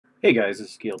Hey guys, this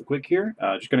is Gale the Quick here.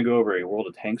 Just going to go over a World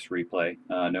of Tanks replay.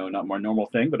 No, not my normal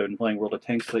thing, but I've been playing World of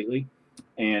Tanks lately,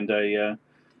 and I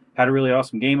had a really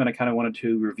awesome game, and I kind of wanted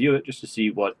to review it just to see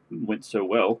what went so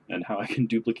well and how I can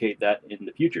duplicate that in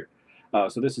the future.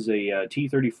 So this is a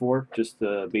T34, just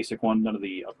the basic one, none of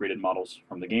the upgraded models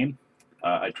from the game.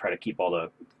 I try to keep all the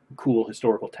cool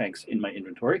historical tanks in my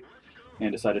inventory,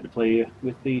 and decided to play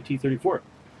with the T34.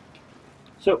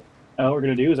 So what we're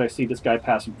going to do is I see this guy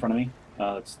pass in front of me.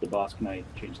 That's the boss. Can I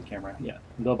change the camera? Yeah,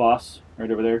 the boss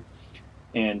right over there.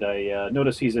 And I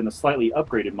notice he's in a slightly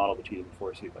upgraded model of the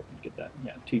T34. See if I can get that.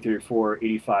 Yeah,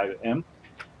 t34-85M.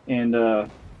 And so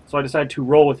I decided to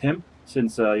roll with him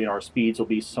since our speeds will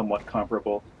be somewhat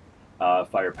comparable,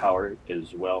 firepower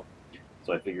as well.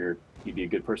 So I figure he'd be a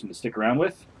good person to stick around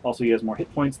with. Also, he has more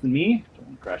hit points than me. Don't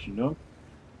want to crash into him.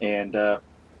 And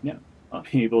yeah, I'll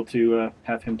be able to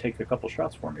have him take a couple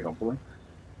shots for me, hopefully.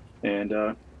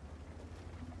 And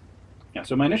yeah,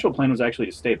 so my initial plan was actually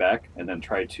to stay back and then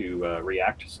try to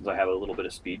react since I have a little bit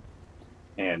of speed,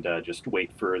 and just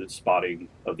wait for the spotting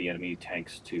of the enemy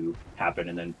tanks to happen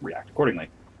and then react accordingly.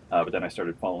 But then I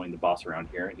started following the boss around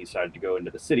here, and he decided to go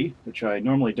into the city, which I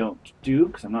normally don't do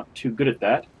because I'm not too good at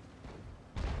that.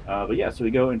 But yeah, so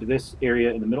we go into this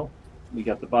area in the middle. We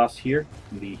got the boss here,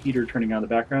 the heater turning on in the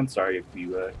background. Sorry if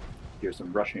you hear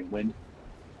some rushing wind.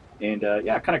 And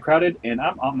yeah, kind of crowded, and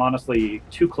I'm honestly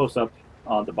too close up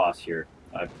on the boss here.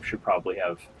 I should probably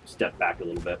have stepped back a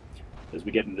little bit. As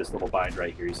we get into this little bind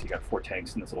right here, you see you got 4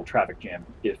 tanks in this little traffic jam.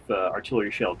 If artillery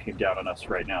shell came down on us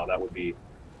right now, that would be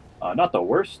not the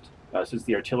worst, since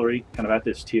the artillery kind of at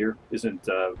this tier isn't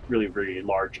really very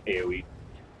large AoE,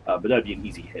 but that'd be an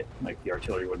easy hit. Like the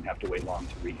artillery wouldn't have to wait long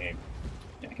to re-aim.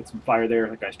 Yeah, get some fire there.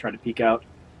 That guy's trying to peek out.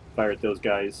 Fire at those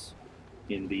guys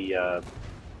in the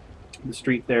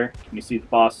street there. And you see the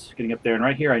boss getting up there. And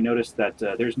right here I noticed that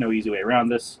there's no easy way around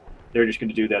this. They're just going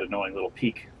to do that annoying little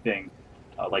peek thing,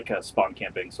 like spawn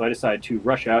camping. So I decided to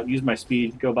rush out, use my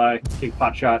speed, go by, take a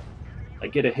pot shot. I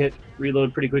get a hit,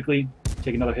 reload pretty quickly,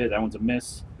 take another hit. That one's a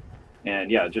miss. And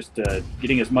yeah, just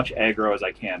getting as much aggro as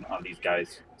I can on these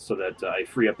guys so that I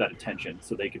free up that attention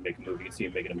so they can make a move. You can see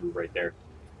them making a move right there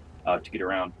to get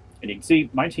around. And you can see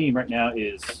my team right now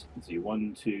is, let's see,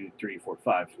 1, 2, 3, 4,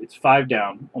 5. It's 5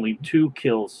 down. Only 2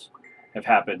 kills have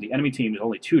happened. The enemy team is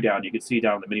only 2 down. You can see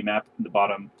down on the mini map in the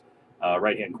bottom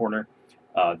right-hand corner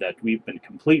that we've been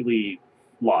completely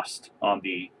lost on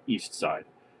the east side.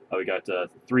 We got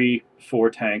 3, 4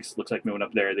 tanks. Looks like moving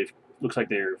up there. Looks like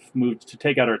they've moved to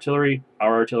take out artillery,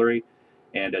 our artillery,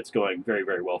 and it's going very,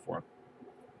 very well for them.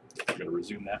 I'm going to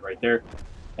resume that right there.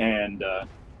 And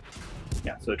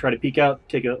yeah, so I try to peek out,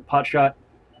 take a pot shot.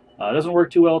 Doesn't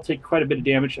work too well, take quite a bit of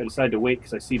damage. I decided to wait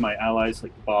because I see my allies,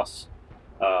 like the boss,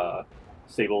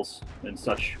 stables, and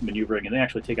such, maneuvering, and they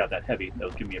actually take out that heavy. That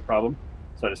was giving me a problem.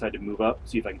 So I decided to move up,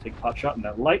 see if I can take a pot shot in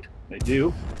that light. I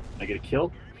do. I get a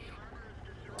kill.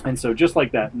 And so just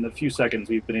like that, in a few seconds,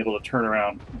 we've been able to turn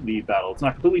around the battle. It's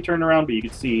not completely turned around, but you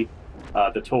can see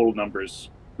the total numbers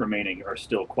remaining are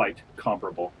still quite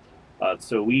comparable.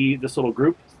 So this little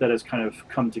group that has kind of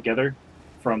come together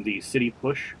from the city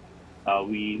push,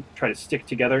 we try to stick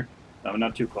together.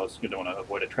 Not too close. You don't want to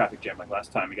avoid a traffic jam like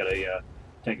last time. We got a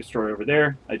tank destroyer over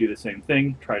there. I do the same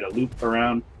thing. Try to loop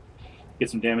around, get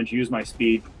some damage, use my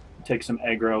speed, take some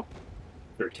aggro,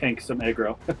 or tank some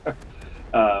aggro,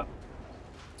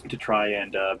 to try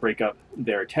and break up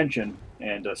their attention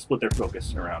and split their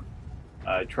focus around.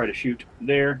 I try to shoot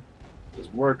there.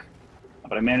 Doesn't work.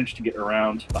 But I managed to get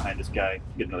around behind this guy,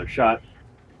 get another shot.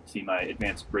 See my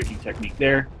advanced braking technique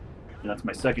there. And that's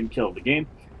my second kill of the game.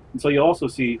 And so you'll also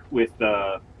see with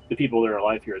the people that are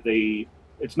alive here,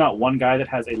 it's not one guy that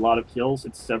has a lot of kills,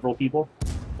 it's several people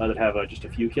that have just a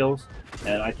few kills.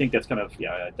 And I think that's kind of,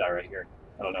 yeah, I die right here.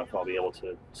 I don't know if I'll be able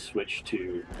to switch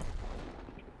to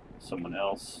someone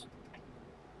else.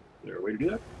 Is there a way to do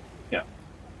that? Yeah.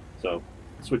 So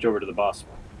switch over to the boss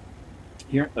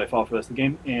here. I fall for the rest of the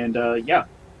game. And yeah.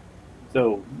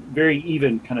 So very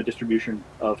even kind of distribution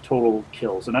of total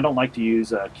kills. And I don't like to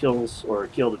use kills or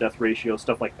kill to death ratio,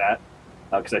 stuff like that,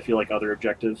 because I feel like other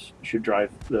objectives should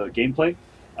drive the gameplay.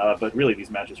 But really these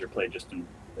matches are played just in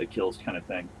a kills kind of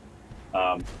thing.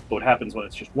 But what happens when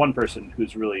it's just one person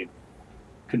who's really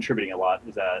contributing a lot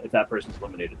is that if that person's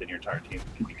eliminated, then your entire team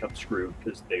can become screwed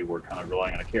because they were kind of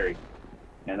relying on a carry.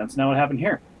 And that's not what happened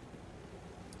here.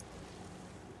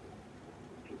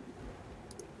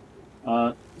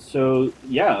 So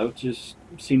yeah, it just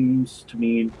seems to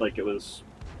me like it was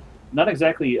not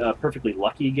exactly a perfectly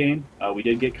lucky game. We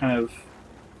did get kind of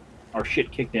our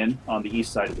shit kicked in on the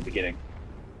east side at the beginning.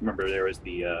 Remember, there was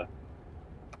the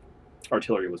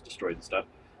artillery was destroyed and stuff.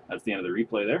 that's the end of the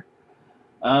replay there.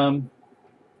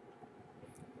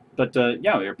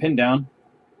 Yeah, they're pinned down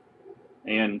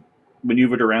and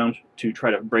maneuvered around to try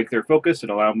to break their focus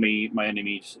and allow my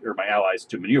enemies or my allies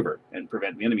to maneuver and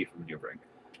prevent the enemy from maneuvering.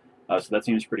 So that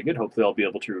seems pretty good. Hopefully I'll be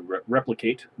able to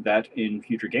replicate that in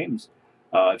future games.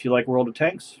 If you like World of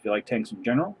Tanks, if you like tanks in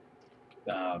general,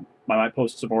 I might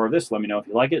post some more of this. Let me know if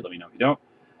you like it. Let me know if you don't.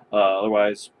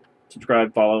 Otherwise,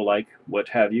 subscribe, follow, like, what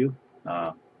have you.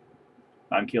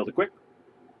 I'm Keel the Quick.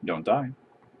 Don't die.